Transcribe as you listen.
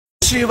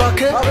ባክ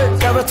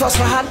ቀበቶ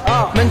አስራሃል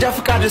መንጃ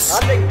ፍቃድስ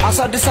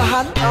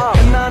አሳድሰሃል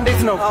እና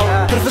እንዴት ነው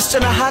ትርፍስ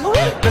ጭነሃል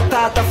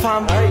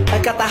ብታጠፋም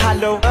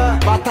እቀጣሃለሁ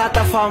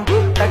ባታጠፋም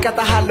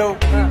እቀጣሃለሁ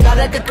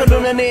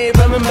ታደቅቅሉን እኔ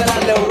በምን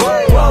በላለው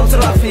ዋው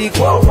ትራፊክ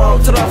ዋው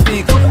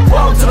ትራፊክ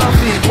ዋው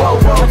ትራፊክ ዋው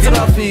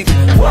ትራፊክ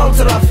ዋው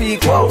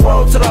ትራፊክ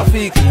ዋው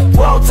ትራፊክ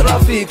ዋው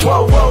ትራፊክ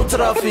ዋው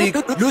ትራፊክ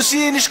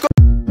ሉሲንሽ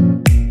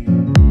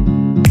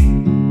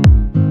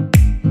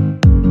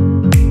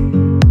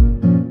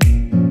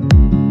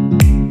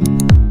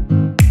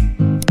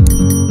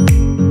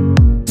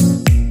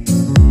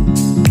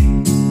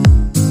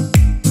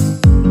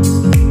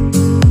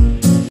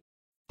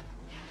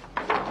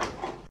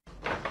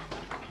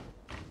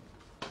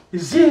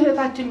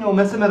ዚህታችን ነው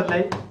መስመር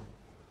ላይ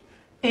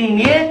እኔ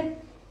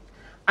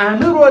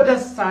አምሮ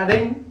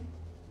ደሳለኝ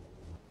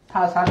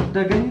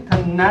ታሳደገኝ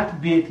ከናት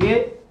ቤቴ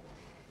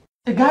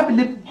እጋብ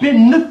ልቤ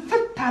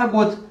ንፍት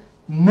አርጎት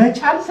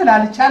መቻል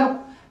ስላልቻልኩ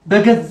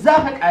በገዛ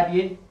ፈቃዴ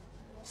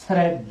ስራ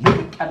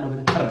ልቅቃለሁ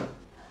ብለህ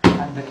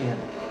አለቀ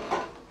ያለ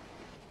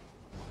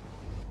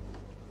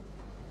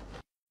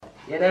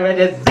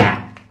የረበደዛ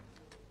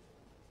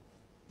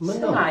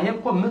ምንማ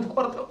ይሄኮ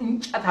የምትቆርጠው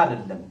እንጨት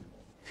አይደለም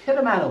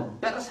ፊርማ ነው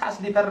በርሳስ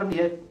ሊፈርም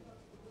ይሄ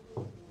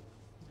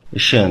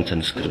እሺ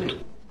አንተን ስክሪፕት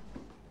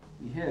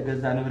ይሄ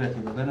ገዛ ንብረት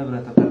ነው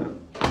በንብረት ተፈርም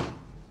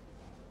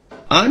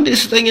አንድ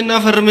ስጠኝና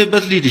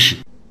ፈርሜበት ልሂድሽ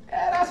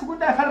ራስ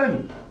ጉዳይ ፈርም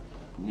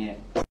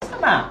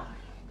ስማ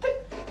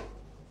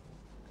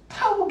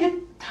ታው ግን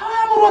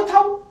ታምሮ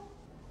ታው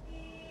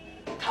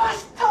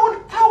ታስተውል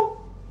ታው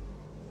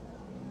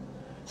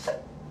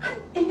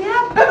እኔ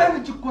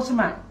በበልጅ እኮ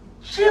ስማ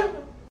ሽር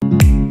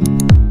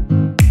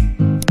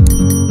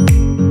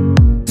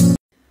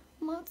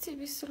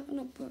ሲቢስር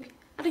ነበር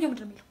አደኛ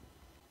ምንድነው የሚለው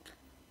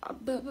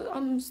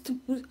አምስት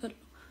ሙዝ አለው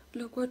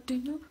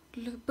ለጓደኛው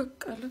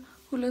ለበቃለ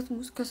ሁለት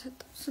ሙዝ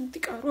ከሰጠ ስንት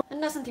ይቀሩ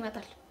እና ስንት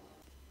ይመጣል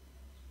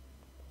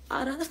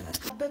አራት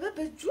አበበ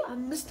በእጁ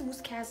አምስት ሙዝ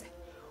ከያዘ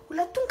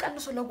ሁለቱን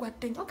ቀንሶ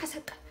ለጓደኛው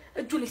ከሰጠ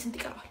እጁ ላይ ስንት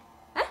ይቀራል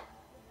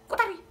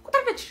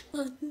ቁጥር በጅ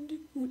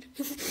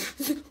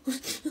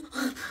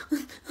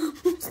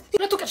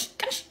ሁለቱ ቀሽ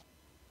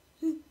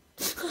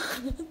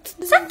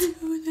ስንት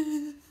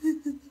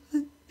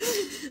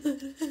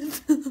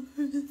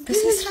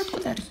በስነስርዓት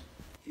ቁጥር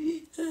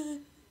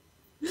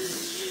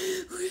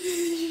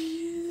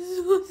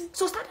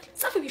ሶስት አይደል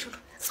ጻፍ ቢሾር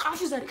ጻፉ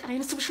ዛሬ ቀን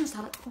አይነት ስብሽን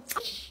ሳላጥፉ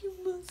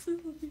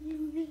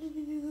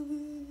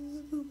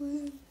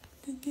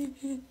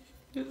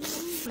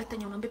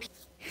ሁለተኛው ነው ቤቢ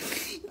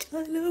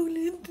ጫላው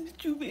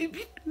ለምትቹ ቤቢ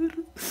ዱሩ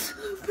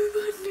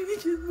በባል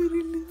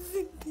ጀምርልኝ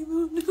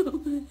ሲቲሞን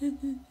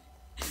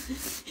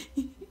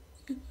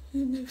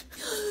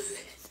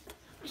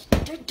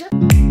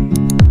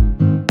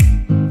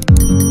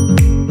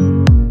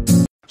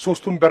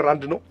ሶስቱም በር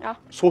አንድ ነው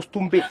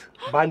ሶስቱም ቤት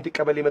በአንድ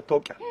ቀበሌ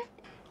መታወቂያ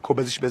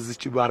ኮበዝሽ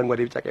በዝች ባረንጓዴ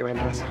ቢጫ ቀይ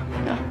ባይነራስ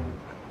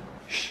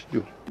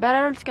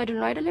በረሮ ልትከድል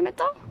ነው አይደል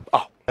የመጣው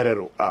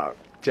በረሮ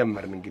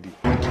ጀመርን እንግዲህ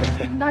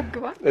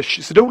ናግባ እሺ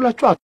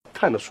ስደውላችሁ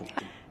አታነሱ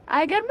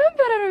አይገርምም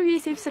በረሮ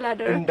ሴፍ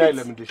ስላደረኩ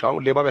እንዳይለምድሽ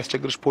አሁን ሌባ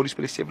ቢያስቸግርሽ ፖሊስ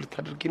ፕሌስ ሴፍ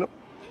ልታደርጊ ነው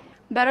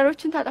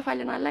በረሮችን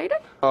ታጠፋልናል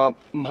አይደል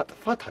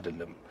ማጥፋት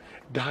አይደለም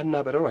ዳህና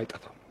በረሮ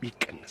አይጠፋም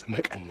ይቀነስ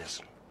መቀነስ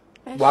ነው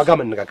ዋጋ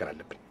መነጋገር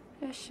አለብን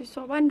እሺ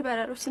ሶ ባንድ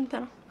በረሮ ስንት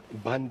ነው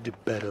ባንድ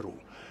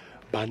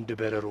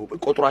በረሮ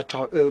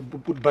ቆጥራቸው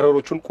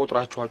በረሮቹን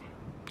ቆጥራቸው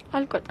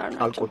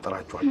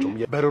አልቆጠራቸውም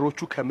የበረሮቹ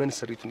ከምን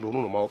ስሪት እንደሆኑ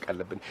ነው ማወቅ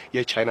ያለብን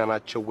የቻይና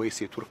ናቸው ወይስ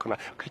የቱርክና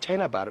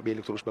ከቻይና ባር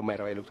በኤሌክትሮኒክስ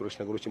በማይራው ኤሌክትሮኒክስ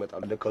ነገሮች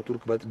ይመጣሉ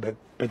ከቱርክ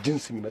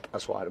በጅንስ የሚመጣ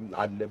ሰው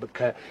አለ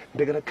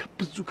እንደገና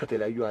ከብዙ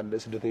ከተለያዩ አለ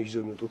ስደተኞች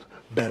ይዘው የሚመጡት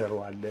በረሮ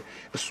አለ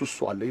እሱ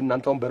አለ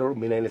እናንተው በረሮ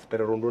ምን አይነት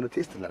በረሮ እንደሆነ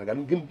ቴስት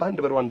እናደርጋለን ግን ባንድ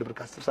በረሮ 1 ብር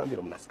ከ10 ሳንቲም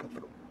ነው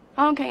የምናስከፍለው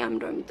አሁን ከኛም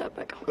እንደው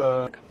የሚጠበቀው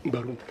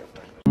በሩን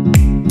ተከፍቷል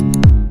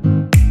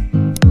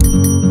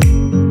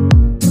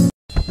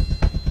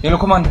ሄሎ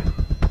ኮማንደር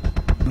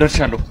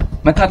ደርሻለሁ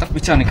መታጠፍ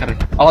ብቻ ነው የቀረኝ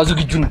አዋዙ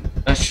ግጁ ነው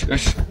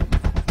እሺ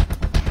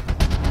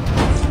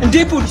እንዴ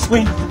ፖሊስ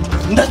ወይ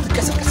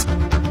እንዳትከሰከስ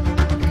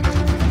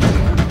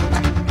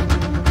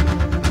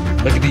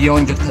በግድያ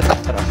ወንጀል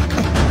ተጠርጥራል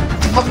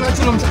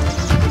አብናችሁ ነው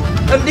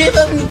እንዴ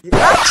በምን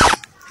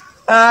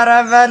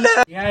አራባለ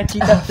ያቺ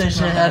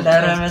ተተሻለ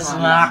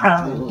ረመስማህ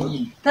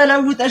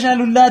ተለውጠሻል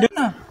ሁላደ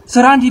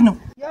ስራ እንዴት ነው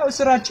ያው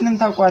ስራችንን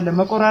ታቋለ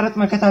መቆራረጥ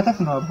መከታተፍ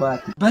ነው አባት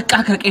በቃ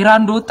ከቄራ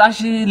እንደወጣሽ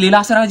ሌላ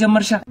ስራ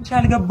ጀመርሻ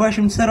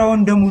አልገባሽም ስራው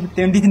እንደሙ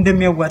ብታይ እንዴት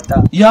እንደሚያዋጣ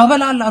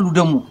ያበላላሉ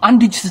ደሞ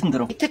አንድ እጅ ስንት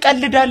ነው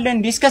ትቀልዳለ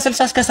እንዴ እስከ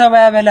 60 እስከ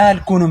 70 ያበላል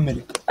እኮ ነው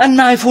ማለት እና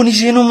አይፎን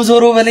ይዤ ነው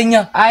ምዞሮ በለኛ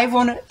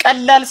አይፎን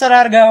ቀላል ስራ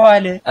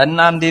አርጋዋለ እና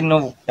እንዴት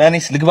ነው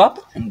እኔስ ልግባብ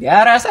እንዴ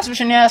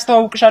አራሳስብሽ ነው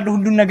ያስተዋውቅሻለሁ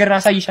ሁሉን ነገር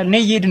አሳይሻል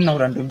ነይ ይሄድና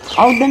አውራ እንደም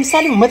አሁን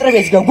ለምሳሌ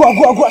መጥረቢያስ ጋር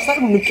ጓጓጓ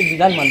ሳይሆን ንቅል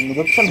ይላል ማለት ነው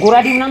ገብቶሻል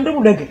ጎራዴ ምናምን ደግሞ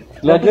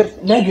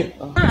ለግር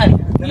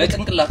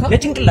ለጭንቅላት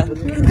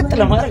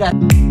ከተለ ማረጋ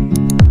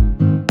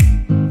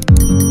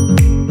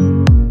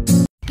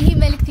ይሄ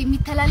መልእክት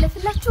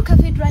የሚተላለፍላችሁ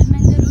ከፌደራል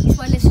መንገዶች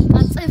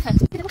ባለስልጣን ጽህፈት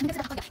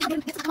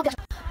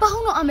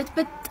በአሁኑ አመት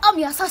በጣም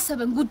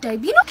ያሳሰበን ጉዳይ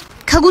ቢኖር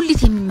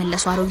ከጉሊት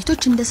የሚመለሱ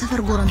አሮጊቶች እንደ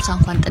ሰፈር ጎረምሳ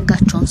እንኳን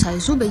ጥጋቸውን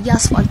ሳይዙ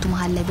በየአስፋልቱ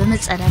መሃል ላይ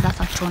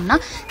በመጸዳዳታቸውና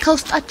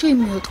ከውስጣቸው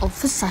የሚወጣው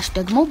ፍሳሽ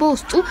ደግሞ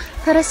በውስጡ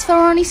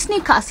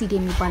ፈረስፈሮኒስኒክ አሲድ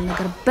የሚባል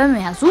ነገር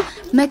በመያዙ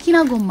መኪና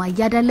ጎማ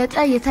ያዳለጠ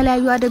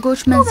የተለያዩ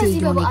አደጋዎች መንስኤ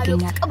ሊሆን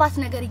ይገኛል። ቅባት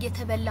ነገር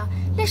እየተበላ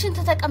ለሽንት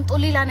ተቀምጦ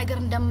ሌላ ነገር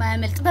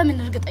እንደማያመልጥ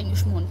በምን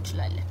እርግጠኞች መሆን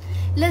እንችላለን?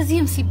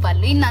 ለዚህም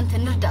ሲባል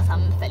እናንተን እርዳታ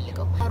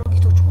የምንፈልገው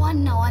አሮጊቶች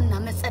ዋና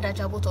መጸዳጃ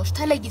ቦታዎች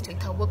ተለይተው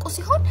የታወቁ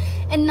ሲሆን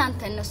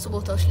እናንተ እነሱ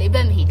ቦታዎች ላይ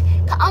በመሄድ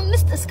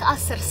ከ5 እስከ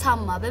 10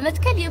 ሳማ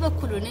በመትከል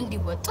የበኩሉን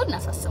እንዲወጡ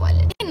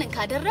እናሳስባለን። ይህንን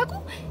ካደረጉ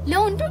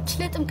ለወንዶች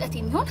ለጥምቀት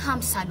የሚሆን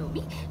 50 ሎሚ፣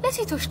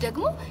 ለሴቶች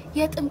ደግሞ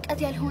የጥምቀት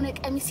ያልሆነ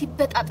ቀሚስ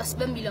ይበጣጣስ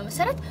በሚለው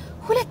መሰረት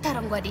 2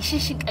 አረንጓዴ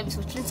ሽንሽን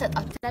ቀሚሶች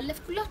ልንሰጣችሁ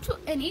ተላለፍኩላችሁ።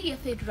 እኔ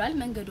የፌደራል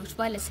መንገዶች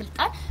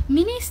ባለስልጣን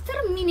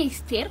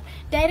ሚኒስቴር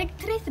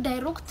ዳይሬክቶሬት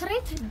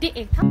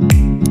ዲኤታ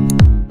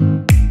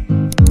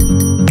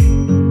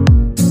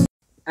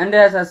አንደ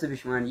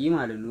ያሳስብሽ ማንዬ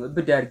ማለት ነው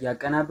እብዳርጊ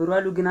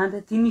ያቀናብሯሉ ግን አንተ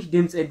ትንሽ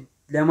ድምጽ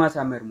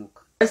ለማሳመር ሞክ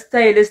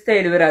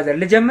ስታይል ብራዘር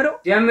ልጀምረው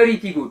ጀምሪ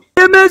ቲጉድ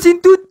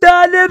ለማሲንቱ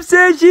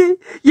ታለብሰሽ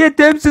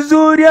የተምስ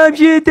ዙሪያም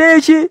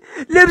ሽተሽ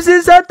ልብስ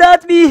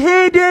ሳታት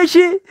ቢሄደሽ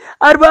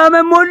 40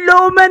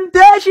 መሞላው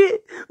መንታሽ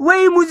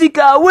ወይ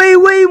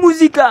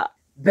ሙዚቃ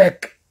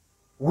በቅ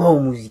ዋው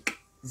ሙዚቃ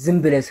ዝም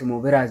ብለህ ስሙ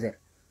ብራዘር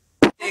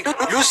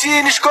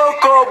ሉሲንሽ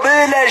ኮኮ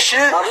ብለሽ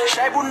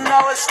ሻይ ቡና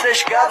ወስደሽ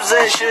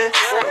ጋብዘሽ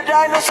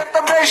ዳይኖሰር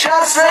ጠብረሽ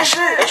አርሰሽ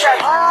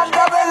አንተ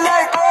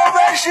በላይ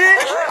ቆመሽ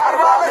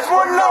 40 ዓመት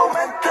ሞላው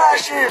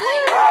መንታሽ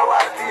ዋው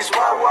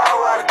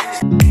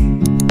አርቲስት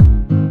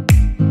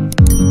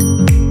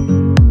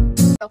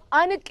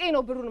አንቄ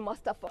ነው ብሩን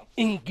ማስተፋው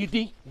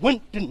እንግዲህ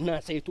ወንድና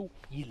ሴቱ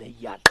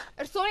ይለያል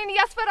እርሶኔን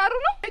ያስፈራሩ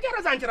ነው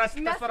የገረዛንች ራስ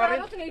ተፈራሪ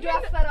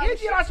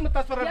የጂ ራስ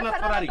መታስፈራሪ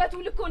ናፈራሪ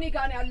ልኮ እኔ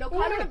ጋር ነው ያለው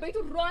ካለ ቤቱ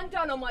ሩዋንዳ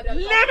ነው ማለት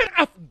ለምን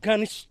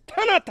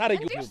አፍጋኒስታን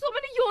አታረጁ እርሶ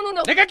ምን እየሆኑ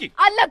ነው ልቀቂ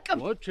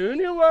አለቅም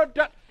ወችን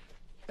ይወዳል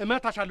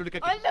እመታሻለሁ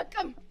ልቀቂ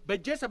አለቅም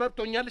በእጄ ሰበብ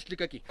ቶኛለሽ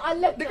ልቀቂ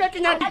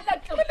ልቀቂኛ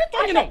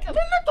ልቀቂ ነው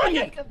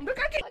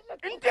ልቀቂ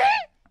እንዴ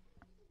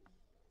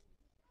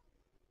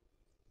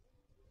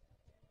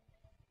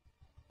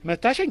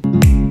መታሽኝ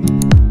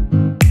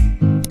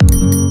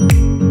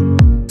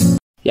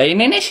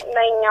ያይኔነሽ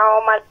ነኛው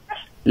ማለት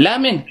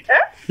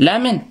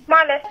ለምን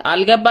ማለት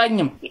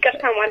አልገባኝም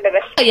ይቅርታ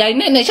ማለበስ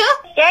ያይኔነሽ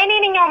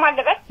ያይኔነኛው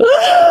ማለበስ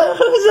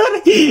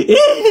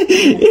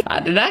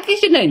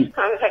አድናቂሽ ነኝ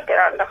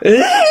አመሰግናለሁ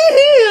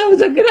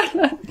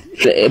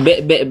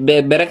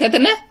በረከት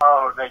ነህ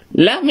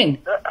ለምን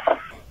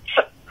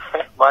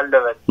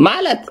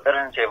ማለት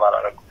ፍረንሴ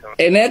ባላረኩት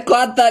እኔ እኮ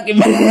አታውቂም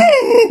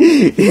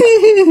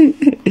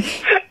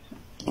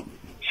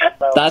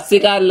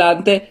ታስቃለህ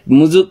አንተ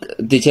ሙዚቅ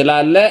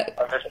ትችላለህ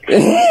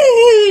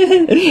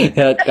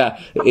በቃ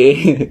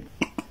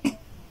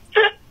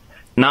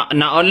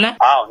ናኦል ነህ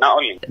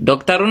ናኦል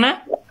ዶክተሩ ነህ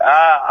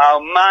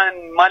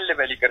ማን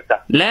ልበል ይቅርታ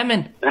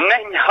ለምን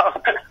እነኛው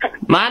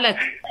ማለት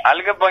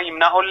አልገባኝም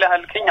ናኦል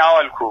አልከኝ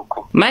አዋልኩ እኮ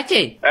መቼ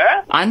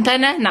አንተ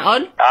ነህ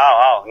ናኦል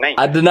ነኝ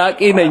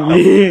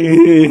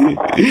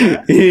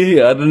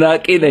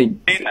አድናቂ ነኝ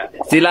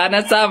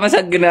ስላነሳ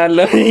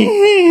አመሰግናለሁ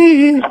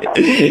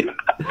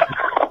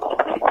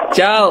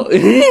ቻው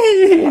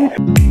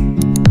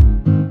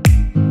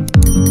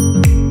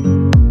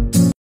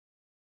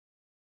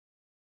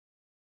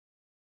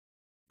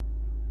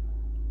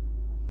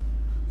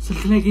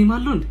ስልክ ላይ ጌም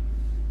አለው እንዴ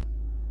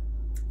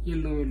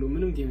የለውም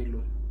ምንም ጌም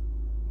የለውም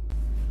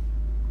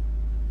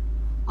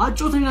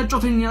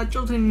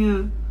አጫውተኝ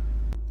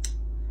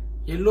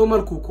የለውም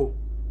አልኩ እኮ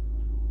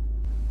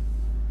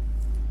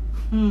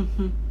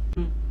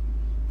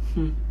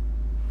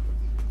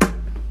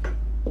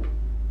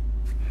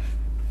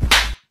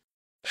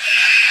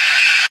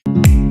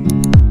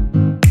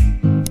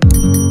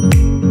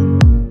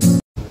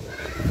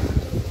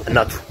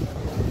እናቱ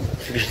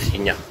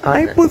ልጅኛ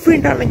አይ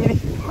ቦይፍሬንድ አለኝ እኔ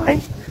አይ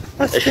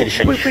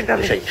ቦይፍሬንድ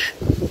አለኝ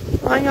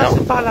አይ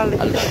አስባላለሁ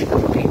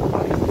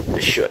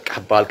እሺ በቃ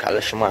ባል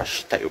ካለሽማ እሺ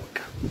ታዩ በቃ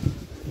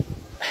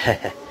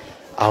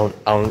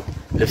አሁን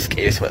ልብስ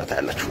ቀይስ መጣ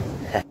ያላችሁ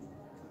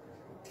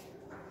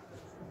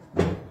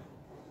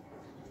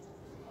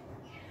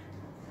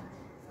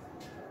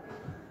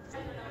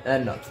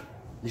እናቱ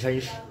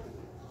ልጅሽ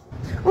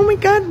ኦ ማይ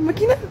ጋድ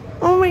መኪና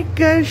ኦ ማይ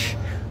ጋሽ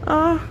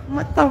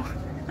መጣው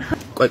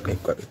ቆይ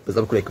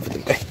በዛም ኩላይ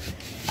ክፍትም ቆይ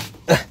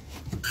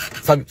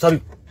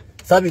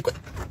ሳቢ ቆይ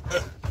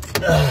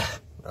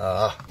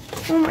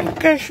ኦ ማይ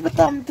ጋሽ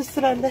በጣም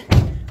ትስላለህ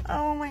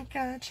ኦ ማይ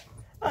ጋድ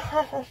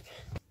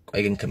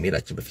ቆይ ግን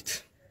ከመሄዳችን በፊት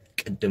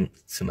ቅድም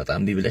ስመጣ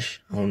እምቢ ብለሽ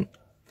አሁን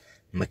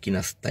መኪና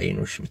ስታይ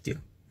ነው እሺ የምትይው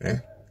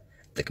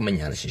ጥቅመኛ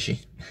ነሽ እሺ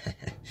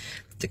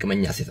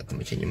ጥቅመኛ ሴት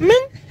አትመቸኝም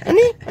ምን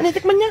እኔ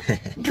ጥቅመኛ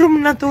ድሮም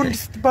እናንተ ወንድ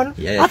ስትባሉ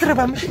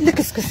አትረባም እሺ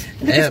ልክስክስ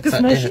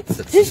ነሽ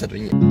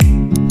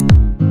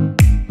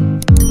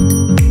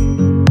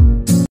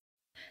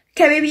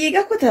ከቤቢዬ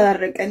ጋር እኮ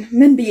ተራረቀን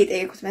ምን ብዬ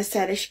ጠየቁት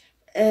መሰለሽ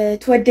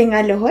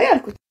ትወደኛለህ ሆይ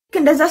አልኩት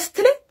እንደዛ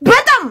ስትለኝ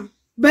በጣም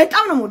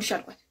ነው የምወድሽ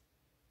አልኳት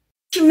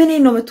ምን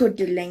ነው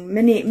የምትወድልኝ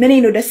ምን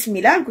ነው ደስ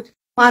የሚል አልኩት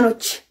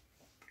ማኖች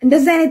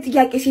እንደዛ አይነት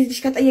ጥያቄ ሴት ልጅ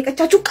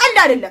ከጠየቀቻችሁ ቀልድ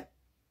አይደለም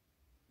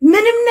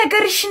ምንም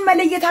ነገርሽን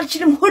መለየት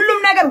አልችልም ሁሉም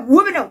ነገር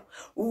ውብ ነው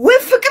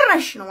ውብ ፍቅር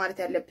ነሽ ነው ማለት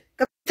ያለብህ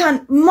ከታን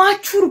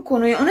ማቹር እኮ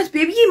ነው የእውነት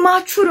ቤቢዬ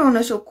ማቹር የሆነ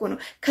ሰው እኮ ነው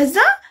ከዛ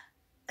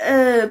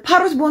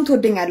ፓሮት ቦን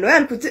ተወደኛለሁ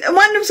ያልኩት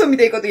ማንንም ሰው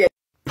የሚጠይቀው ጥያቄ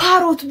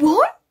ፓሮት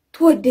ቦን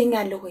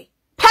ተወደኛለሁ ወይ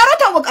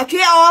ፓሮት አወቃችሁ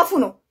ያዋፉ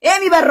ነው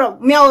የሚበረው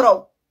የሚያወራው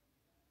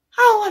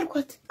አዎ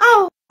አልኳት አዎ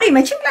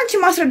መቼም ላንቺ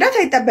ማስረዳት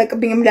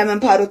አይጠበቅብኝም ለምን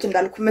ፓሮት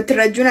እንዳልኩ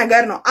የምትረጁ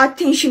ነገር ነው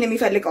አቴንሽን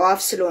የሚፈልገው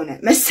አፍ ስለሆነ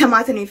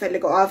መሰማትን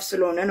የሚፈልገው አፍ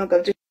ስለሆነ ነው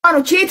ገብቶ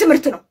ማኖች ይሄ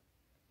ትምህርት ነው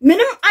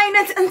ምንም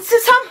አይነት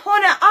እንስሳም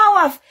ሆነ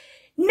አዋፍ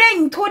ነኝ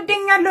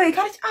ተወደኛለሁ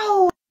ይካልች አዎ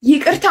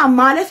ይቅርታ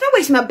ማለት ነው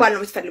ወይስ መባል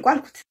ነው የምትፈልገው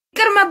አልኩት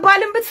ይቅር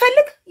መባልን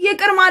ብትፈልግ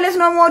ይቅር ማለት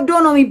ነው ወዶ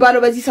ነው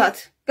የሚባለው በዚህ ሰዓት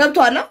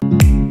ገብቷል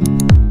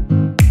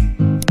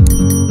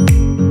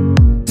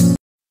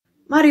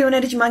ማሪዮ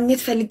ነድጅ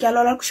ማግኘት ፈልጊያለሁ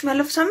አላልኩሽ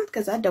ያለፈው ሳምንት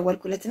ከዛ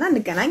ደወልኩለትና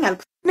እንገናኝ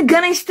አልኩት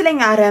ንገናኝ ስትለኝ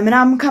አረ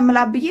ምናምን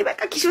ከመላብዬ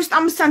በቃ ኪስ ውስጥ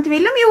 5 ሳንቲም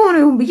የለም ይሁን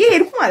ብዬ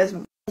ሄድኩ ማለት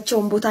ነው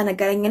ቸውን ቦታ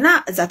ነገረኝና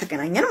እዛ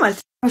ተገናኘን ማለት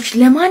ነው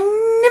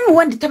ለማንም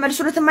ወንድ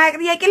ተመልሶለት የማያውቅ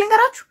ጥያቄ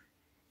ልንገራችሁ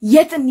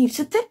የት እንሂድ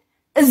ስትል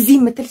እዚህ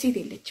ምትል ሴት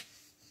የለችም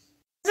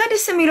እዛ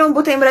ደስ የሚለውን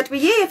ቦታ ይምረጥ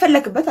ብዬ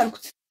የፈለክበት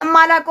አልኩት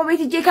ማላቆ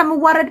ቤት እጄ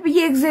ከምዋረድ ብዬ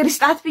እግዚአብሔር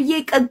ይስጣት ብዬ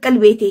ቀቅል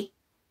ቤቴ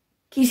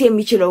ኪስ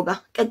የሚችለው ጋር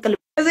ቀቅል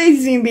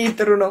ዘይዚን ቤት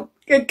ጥሩ ነው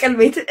ቀቅል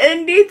ቤት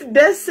እንዴት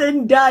ደስ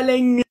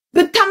እንዳለኝ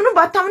ብታምኑ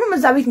ባታምኑ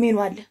እዛ ቤት ሜኑ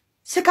አለ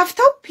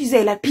ስከፍተው ፒዛ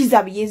ይላል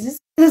ፒዛ ብዬ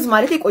ዝዝ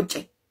ማለት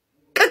ይቆጨኝ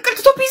ቀቅል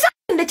ትቶ ፒዛ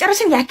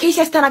እንደጨረሰን ያኬስ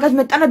ያስተናጋጅ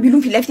መጣና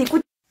ቢሉን ፊት ለፊት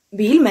ቁጭ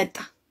ቢል መጣ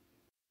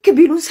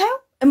ከቢሉን ሳይው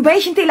እንባይ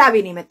ሽንቴ ላቤ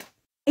ነው የመጣው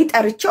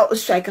ይጠርቸው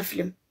እሱ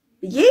አይከፍልም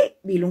ብዬ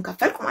ቢሉን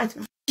ከፈልኩ ማለት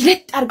ነው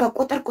ለጥ አርጋ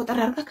ቆጠር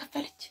አርጋ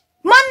ከፈለች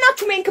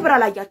ማናችሁ ሜን ክብር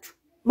አላያችሁ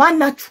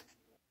ማናችሁ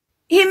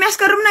ይሄ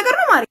የሚያስገርም ነገር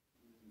ነው ማሪ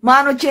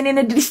ማኖች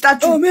የኔን እድል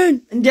ይስጣችሁ አሜን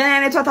እንደኔ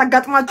አይነቷ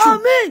ታጋጥማችሁ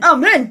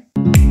አሜን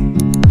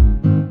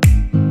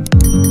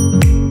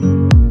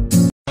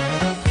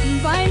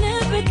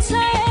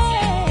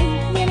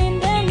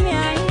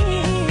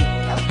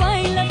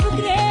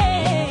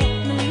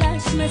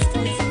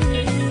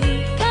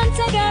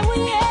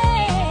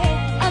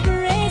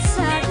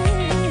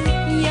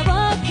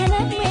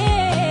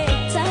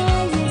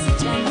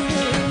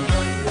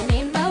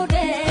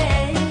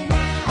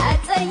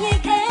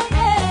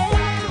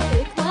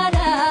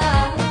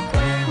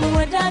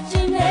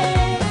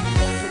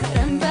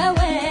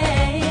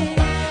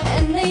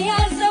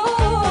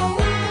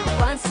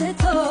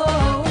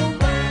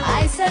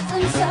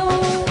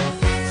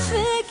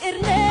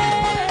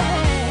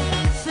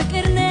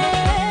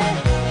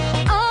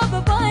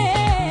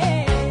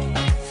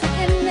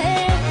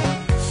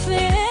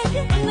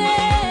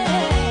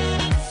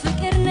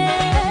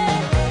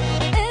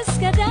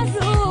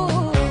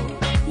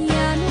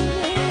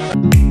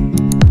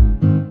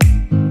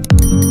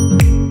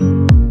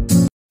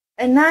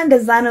እና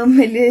እንደዛ ነው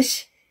ምልሽ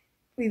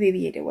ወይ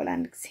ቤቢዬ ደወል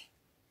አንድ ጊዜ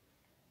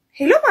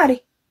ሄሎ ማሪ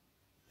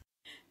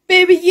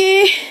ቤቢዬ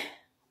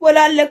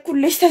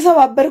ወላለኩልሽ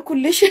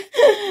ተሰባበርኩልሽ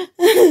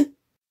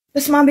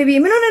በስማም ቤቢዬ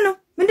ምን ሆነ ነው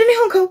ምንድነው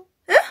ሆንከው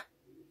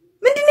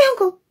ምንድነው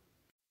ሆንከው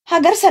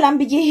ሀገር ሰላም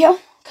ብዬ ይሄው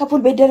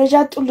ከፑል ቤት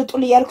ደረጃ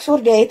ጡል ያልኩ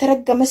ሶርዳ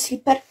የተረገመ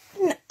ስሊፐር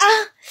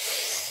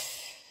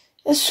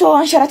እሱ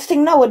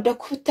አንሸራተተኝና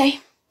ወደኩ ብታይ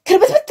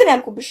ክርብት ነው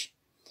ያልኩብሽ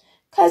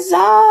ከዛ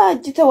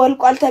እጅ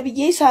ተወልቋል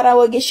ተብዬ ሳራ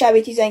ወጌሻ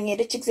ቤት ይዛኝ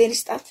ሄደች እግዚአብሔር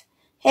ይስጣት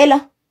ሄሎ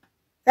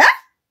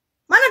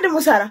ማን ደሞ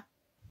ሳራ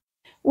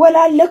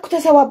ወላለኩ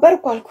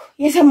ተሰባበርኩ አልኩ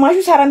የሰማሹ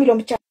ሳራ ሚለው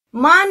ብቻ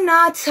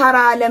ማናት ሳራ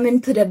ለምን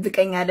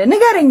ትደብቀኛለ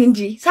ንገረኝ እንጂ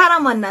ሳራ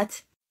ማናት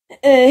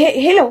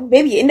ሄሎ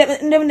ቤቢ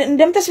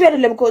እንደምትስቢ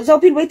አይደለም እኮ ዛው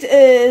ፒል ቤት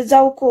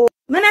ዛው እኮ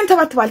ምን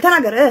አንተባትባል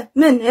ተናገር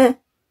ምን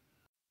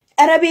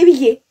አረ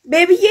ቤቢዬ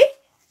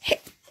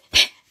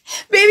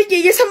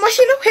እየሰማሽ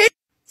ነው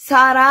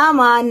ሳራ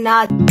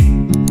ማናት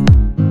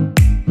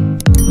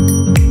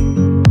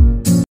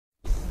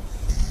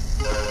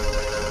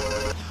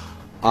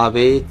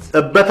አቤት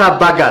እበት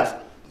አባጋት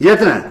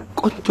የት ነህ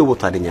ቆንጆ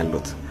ቦታ ነኝ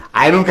ያለሁት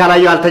አይኑን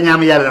ካላየው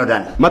አልተኛም እያለ ነው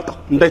ዳን መጣሁ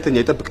እንዳይተኛ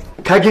ይጠብቀኝ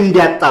ከግንድ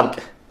ያጣብቅ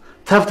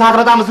ተፍታት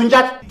በጣም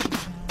እሱንጫት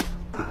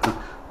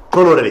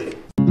ቶሎ ወደ ቤት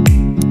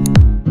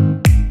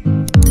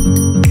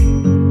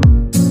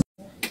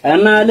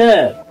ቀናለ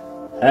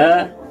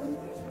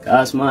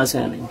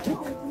ካስማሳ ነኝ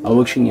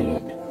አወቅሽኝ ነው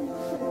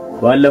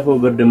ባለፈው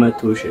ብርድ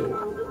መጥቶሽ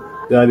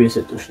ጋቢ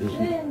ሰጥቶሽ ልጅ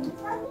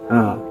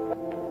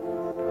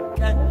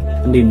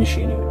እንዴት ነሽ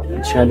ነው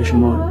ተሻለሽ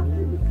ማለት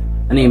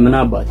እኔ ምን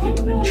አባቴ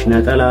ልልሽ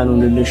ነጠላ ነው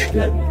ልልሽ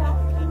ጋቢ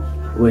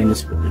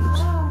ወይንስ ብልሽ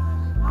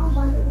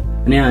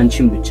እኔ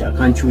አንቺን ብቻ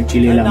ካንቺ ውጪ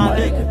ሌላ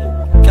ማለት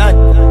ቀን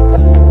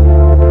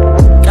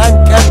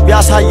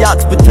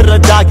ቢያሳያት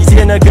ብትረዳ ጊዜ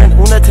ነገን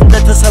እውነት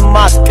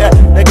እንደተሰማት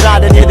ነግራ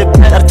ለኔ ልብ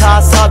ጠርታ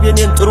ሐሳብ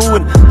የኔን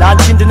ጥሩውን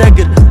ላንቺ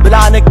እንድነግር ብላ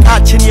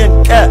ነቃችን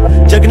የንቀ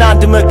ጀግና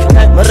እንድመክ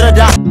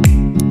መረዳ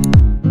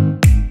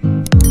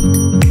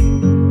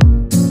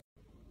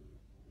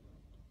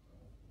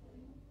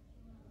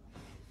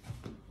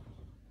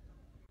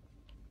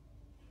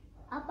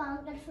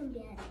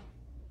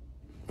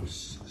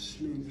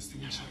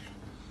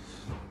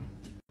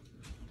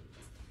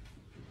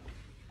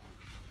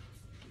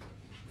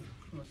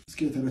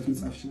የተረት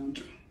መጽሐፍ ነው እንጂ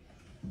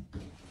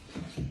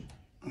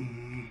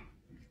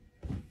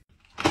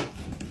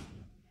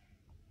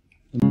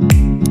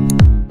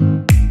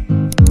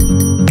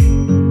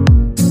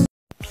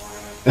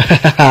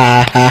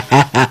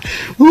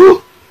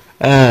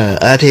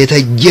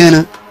አቴተጀነ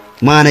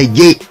ማነጄ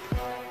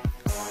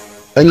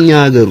እኛ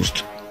ሀገር ውስጥ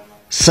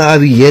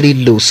ሳቢ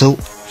የሌለው ሰው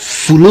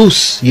ፍሉስ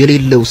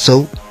የሌለው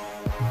ሰው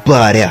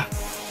ባሪያ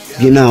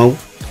you know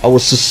our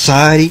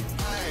society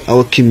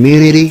our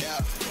community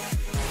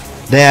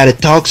they are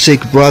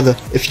toxic brother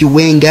if you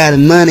ain't got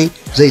money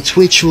they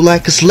treat you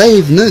like a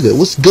slave nigga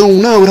what's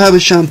going on with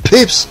Habeshan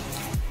pips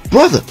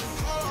brother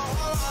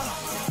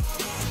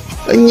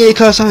እኛ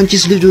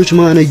የካሳንቺስ ልጆች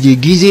ማነጄ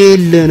ጊዜ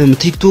የለንም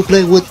ቲክቶክ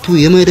ላይ ወጥቶ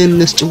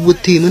የመደነስ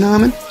ጭውቴ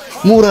ምናምን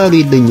ሞራሉ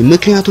የለኝም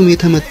ምክንያቱም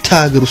የተመታ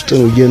ሀገር ውስጥ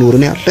ነው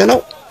እየኖርን ያለነው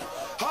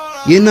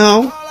you know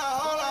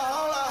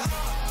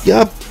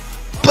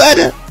ያበደ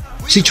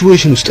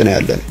ሲቹዌሽን ውስጥ ነው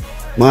ያለነው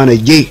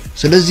ማነጄ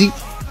ስለዚህ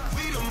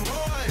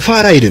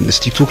ፋራ ይደንስ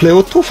ቲክቶክ ላይ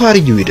ወጥቶ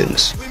ፋርጂው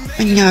ይደንስ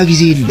እኛ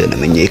ጊዜ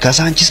የለንም እኛ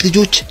የካሳንቺስ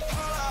ልጆች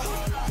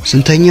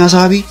ስንተኛ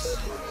ሳቢ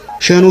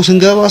ሸኖ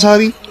ስንገባ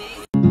ሳቢ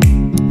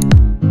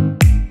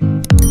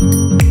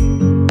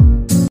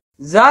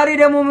ዛሬ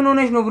ደግሞ ምን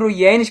ሆነሽ ነው ብሮ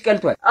ያይንሽ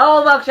ቀልቷል አዎ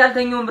ባክሽ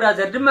አልተኛውም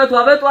ብራዘር ድመቷ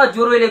በጧት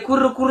ጆሮዬ ላይ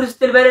ኩር ኩር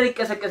ስትል በለል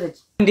ይቀሰቀሰች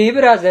እንዴ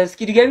ብራዘር እስኪ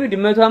ድጋሚው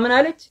ድመቷ ምን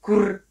አለች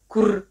ኩር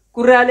ኩር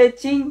ኩር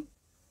አለችኝ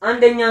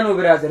አንደኛ ነው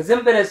ብራዘር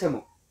ዝም ብለህ ስሙ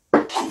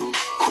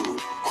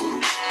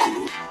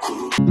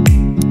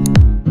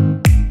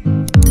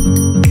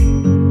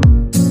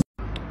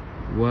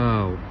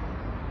ዋው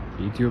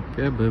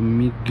ኢትዮጵያ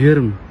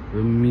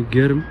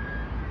በሚገርም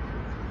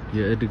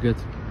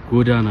የእድገት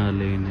ጎዳና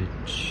ላይ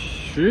ነች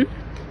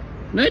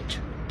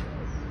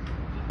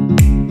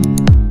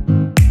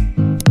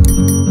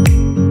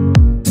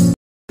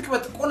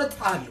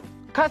ቆነጣለሁ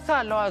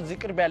ካሳለው እዚህ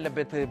ቅርብ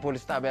ያለበት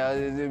ፖሊስ ጣቢያ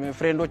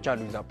ፍሬንዶች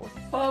አሉ ዛፖስ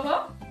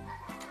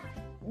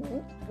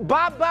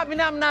ባባ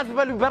ምናምን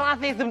አትበሉ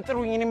በራሴ ስም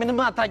ጥሩኝ እኔ ምንም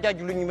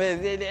አታጃጁልኝ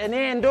እኔ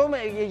እንደውም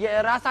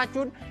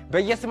የራሳችሁን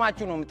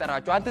በየስማችሁ ነው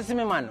የምጠራችሁ አንተ ስም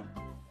ማን ነው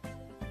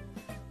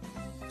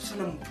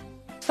ሰለሞን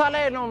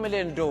ሳላይ ነው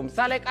ማለት እንደውም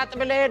ሳላይ ቃጥ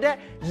ብለ ሄደ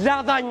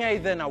ላዛኛ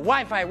ይዘና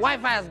ዋይፋይ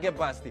አስገባ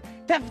እስቲ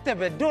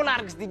ተፍተበ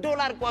ዶላር እስቲ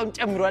ዶላር ቋም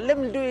ጨምሯል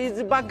ለምን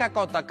እንደዚህ ባንክ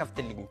አካውንት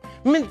አከፍትልኝ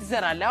ምን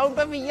ትሰራለህ አሁን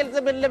በፍየል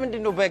ዘመን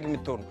ለምንድን ነው በግ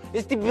የምትሆኑ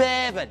እስቲ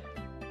በበል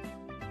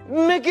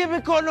ምግብ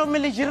ኮሎ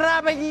ምልሽ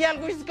ራበኝ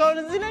ያልኩሽ እስካሁን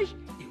እዚህ ነሽ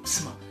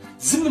ስማ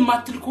ዝም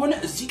ማትል ከሆነ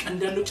እዚህ ቀን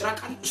እንዳለው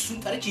ጭራቃል እሱን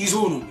ጠርጭ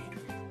ይዘው ነው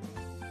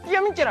የሚሄዱ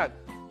የምን ጭራቅ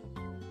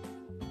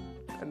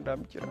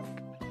እንዳም ጭራቅ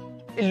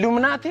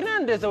ኢሉሚናቲ ነው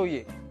እንደ ሰውዬ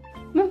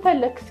ምን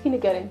ፈለክ እስኪ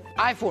ንገረኝ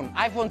አይፎን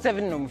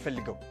 7 ነው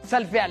የምፈልገው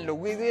ሰልፍ ያለው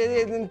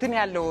እንትን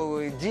ያለው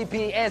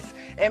ጂፒኤስ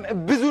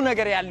ብዙ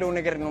ነገር ያለው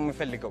ነገር ነው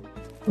የምፈልገው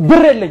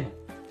ብር የለኝ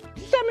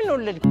ለምን ነው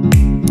ለልክ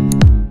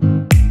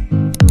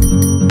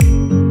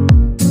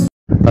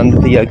አንድ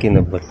ጥያቄ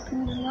ነበር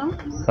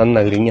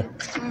አናግሪኛ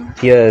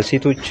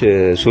የሴቶች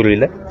ሱሪ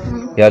ላይ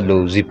ያለው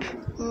ዚፕ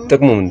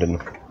ጥቅሙ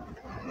ምንድነው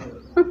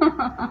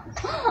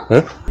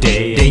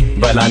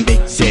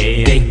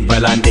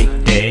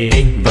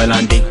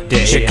በላንዴ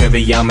ሽክብ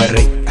ያመሬ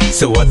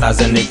ስወጣ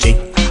ዘንጬ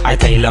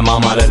አይታይ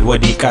ለማማለል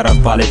ወዲ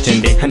ቀረባለች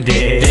እንዴ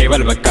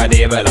ደበል በቃ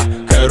ደበላ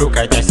ከሩቅ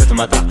አይታይ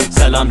ስትመጣ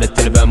ሰላም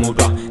ልትል በሙዷ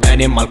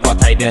እኔም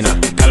አልኳት አይደና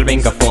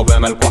ቀልቤን ገፋው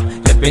በመልኳ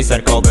ልቤን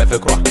ሰርቀው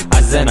በፍቅሯ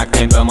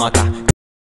አዘናቀኝ በማታ